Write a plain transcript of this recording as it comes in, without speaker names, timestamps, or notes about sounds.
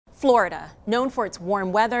Florida, known for its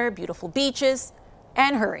warm weather, beautiful beaches,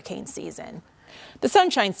 and hurricane season. The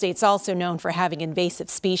Sunshine State's also known for having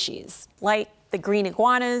invasive species, like the green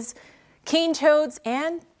iguanas, cane toads,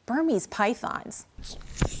 and Burmese pythons.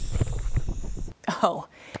 Oh,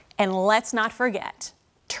 and let's not forget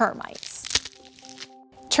termites.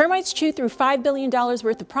 Termites chew through $5 billion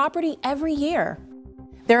worth of property every year.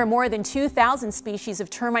 There are more than 2,000 species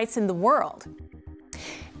of termites in the world,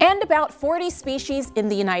 and about 40 species in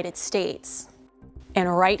the United States.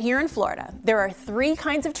 And right here in Florida, there are 3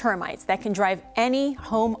 kinds of termites that can drive any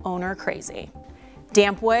homeowner crazy: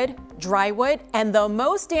 damp wood, dry wood, and the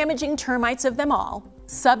most damaging termites of them all,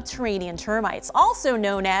 subterranean termites, also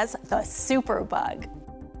known as the superbug.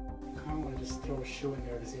 I kind of want to just throw a shoe in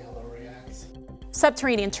there to see how that reacts.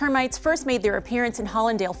 Subterranean termites first made their appearance in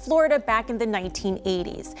Hallandale, Florida back in the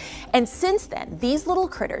 1980s. And since then, these little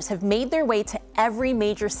critters have made their way to every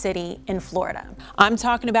major city in Florida. I'm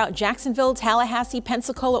talking about Jacksonville, Tallahassee,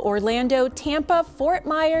 Pensacola, Orlando, Tampa, Fort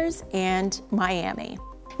Myers, and Miami.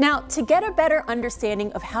 Now, to get a better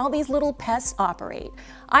understanding of how these little pests operate,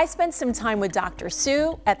 I spent some time with Dr.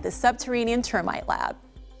 Su at the Subterranean Termite Lab.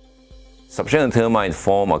 Subterranean termites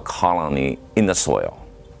form a colony in the soil.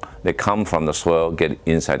 They come from the soil, get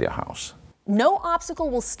inside your house. No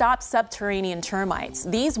obstacle will stop subterranean termites.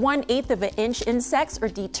 These 1/8 of an inch insects are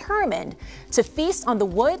determined to feast on the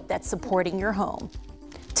wood that's supporting your home.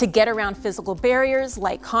 To get around physical barriers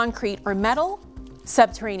like concrete or metal,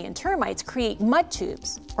 subterranean termites create mud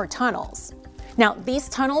tubes or tunnels. Now, these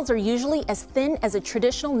tunnels are usually as thin as a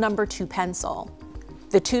traditional number 2 pencil.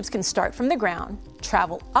 The tubes can start from the ground,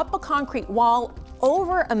 travel up a concrete wall,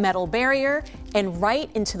 over a metal barrier, and right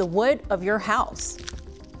into the wood of your house.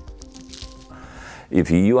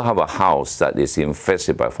 If you have a house that is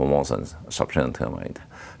infested by Formosan subterranean termite,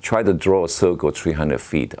 try to draw a circle 300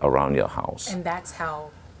 feet around your house. And that's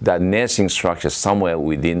how? That nesting structure somewhere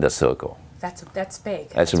within the circle. That's big.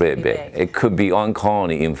 That's really big. It could be one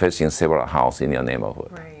colony infesting several houses in your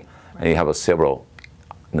neighborhood. Right. And you have several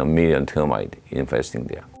million termites infesting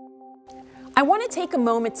there. I want to take a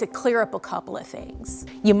moment to clear up a couple of things.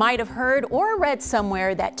 You might have heard or read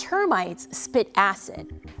somewhere that termites spit acid.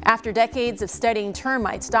 After decades of studying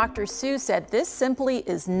termites, Dr. Su said this simply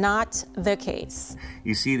is not the case.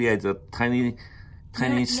 You see there's a tiny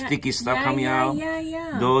sticky stuff coming out?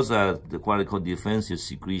 Yeah. Those are what they call defensive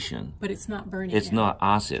secretion. But it's not burning. It's not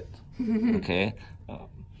acid, okay?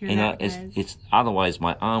 It's otherwise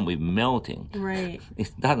my arm will be melting. Right. It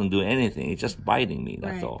doesn't do anything. It's just biting me.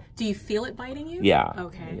 That's all. Do you feel it biting you? Yeah.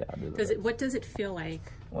 Okay. Yeah, What does it feel like?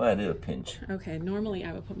 Well, I do a pinch. Okay. Normally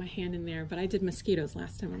I would put my hand in there, but I did mosquitoes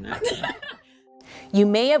last time on that. You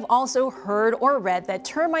may have also heard or read that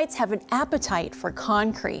termites have an appetite for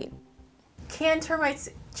concrete. Can termites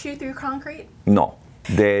chew through concrete? No,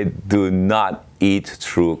 they do not eat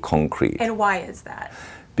through concrete. And why is that?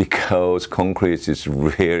 Because concrete is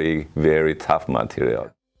really very tough material.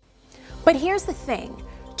 But here's the thing,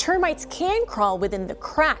 termites can crawl within the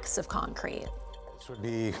cracks of concrete. This would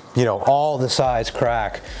be, all the size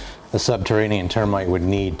crack the subterranean termite would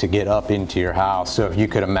need to get up into your house. So if you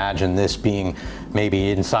could imagine this being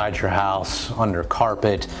maybe inside your house, under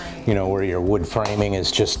carpet, where your wood framing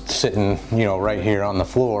is just sitting, right here on the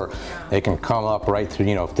floor, they can come up right through,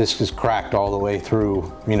 if this is cracked all the way through,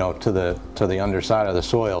 to the underside of the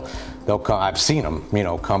soil, they'll come, I've seen them,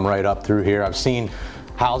 come right up through here. I've seen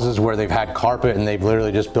houses where they've had carpet and they've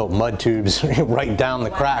literally just built mud tubes right down the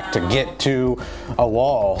crack to get to a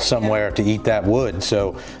wall somewhere to eat that wood.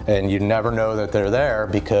 So, and you never know that they're there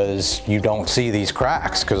because you don't see these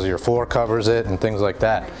cracks because your floor covers it and things like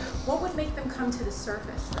that. What would make them come to the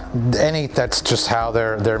surface though? That's just how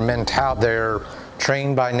they're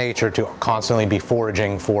trained by nature to constantly be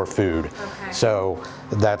foraging for food. Okay. So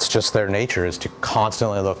that's just their nature, is to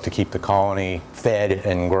constantly look to keep the colony fed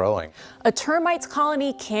and growing. A termite's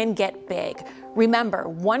colony can get big. Remember,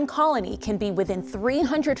 one colony can be within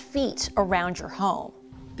 300 feet around your home.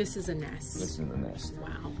 This is a nest. This is a nest.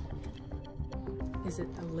 Wow. Is it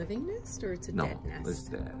a living nest or it's a dead nest? No, it's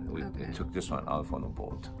dead. We took this one out from a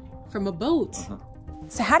boat. From a boat?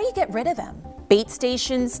 So how do you get rid of them? Bait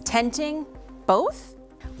stations, tenting, both?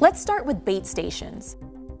 Let's start with bait stations.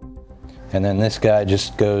 And then this guy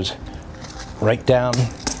just goes right down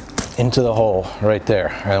into the hole right there.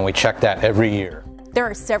 And we check that every year. There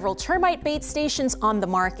are several termite bait stations on the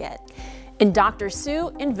market, and Dr.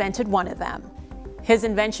 Su invented one of them. His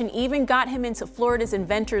invention even got him into Florida's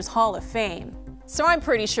Inventors Hall of Fame. So I'm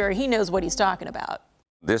pretty sure he knows what he's talking about.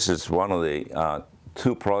 This is one of the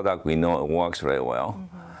 2 products we know it works very well.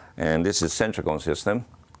 And this is Centrical system.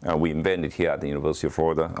 We invented here at the University of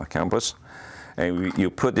Florida campus. And you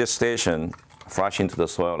put this station flush into the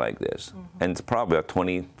soil like this, and it's probably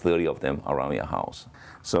 20, 30 of them around your house.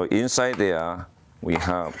 So inside there, we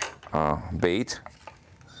have bait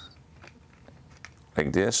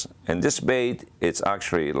like this, and this bait it's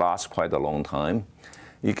actually lasts quite a long time.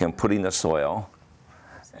 You can put in the soil,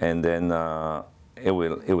 and then it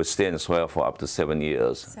will stay in the soil for up to 7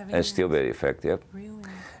 years, and still very effective. Really?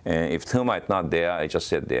 And if termite not there, it just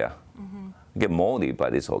sit there. Get moldy,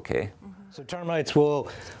 but it's okay. So termites will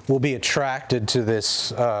be attracted to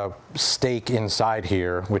this stake inside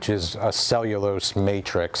here, which is a cellulose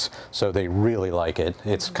matrix, so they really like it.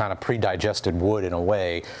 It's kind of pre-digested wood in a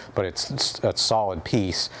way, but it's a solid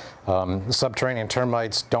piece. Subterranean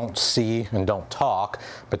termites don't see and don't talk,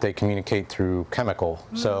 but they communicate through chemical.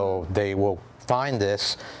 So they will find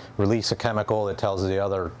this, release a chemical that tells the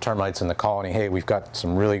other termites in the colony, hey, we've got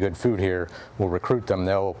some really good food here. We'll recruit them.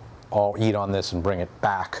 They'll all eat on this and bring it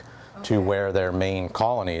back to where their main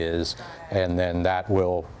colony is, and then that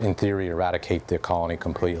will, in theory, eradicate the colony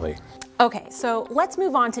completely. Okay, so let's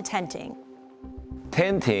move on to tenting.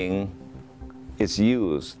 Tenting is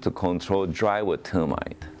used to control drywood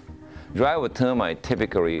termite. Drywood termite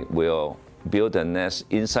typically will build a nest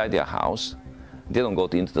inside their house. They don't go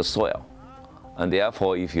into the soil. And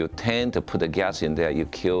therefore, if you tend to put the gas in there, you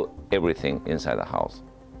kill everything inside the house.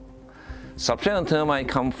 Subterranean termite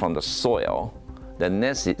come from the soil. The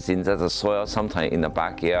nest is in the soil, sometimes in the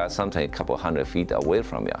backyard, sometimes a couple 100 feet away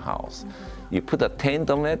from your house. You put a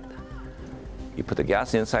tent on it, you put the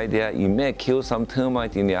gas inside there, you may kill some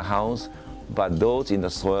termite in your house, but those in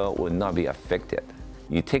the soil will not be affected.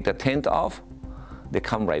 You take the tent off, they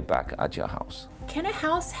come right back at your house. Can a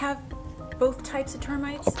house have both types of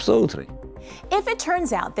termites? Absolutely. If it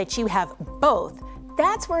turns out that you have both,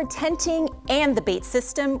 that's where tenting and the bait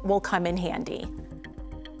system will come in handy.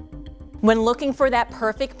 When looking for that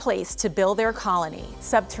perfect place to build their colony,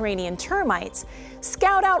 subterranean termites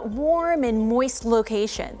scout out warm and moist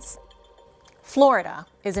locations. Florida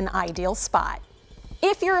is an ideal spot.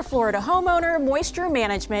 If you're a Florida homeowner, moisture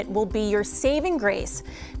management will be your saving grace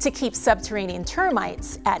to keep subterranean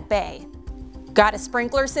termites at bay. Got a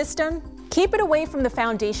sprinkler system? Keep it away from the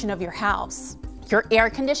foundation of your house. Your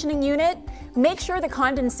air conditioning unit? Make sure the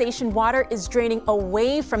condensation water is draining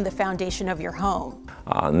away from the foundation of your home.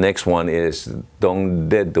 Next one is don't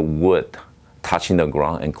let the wood touching the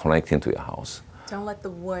ground and connecting to your house. Don't let the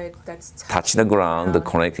wood that's touch the ground to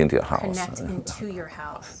connect into your house. Connect into your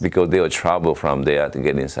house. Because they will travel from there to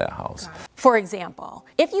get inside the house. For example,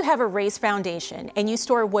 if you have a raised foundation and you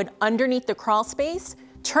store wood underneath the crawl space,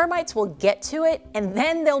 termites will get to it and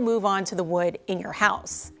then they'll move on to the wood in your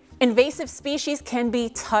house. Invasive species can be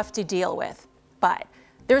tough to deal with, but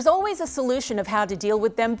there's always a solution of how to deal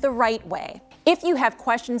with them the right way. If you have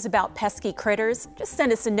questions about pesky critters, just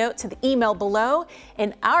send us a note to the email below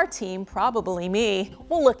and our team, probably me,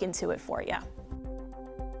 will look into it for you.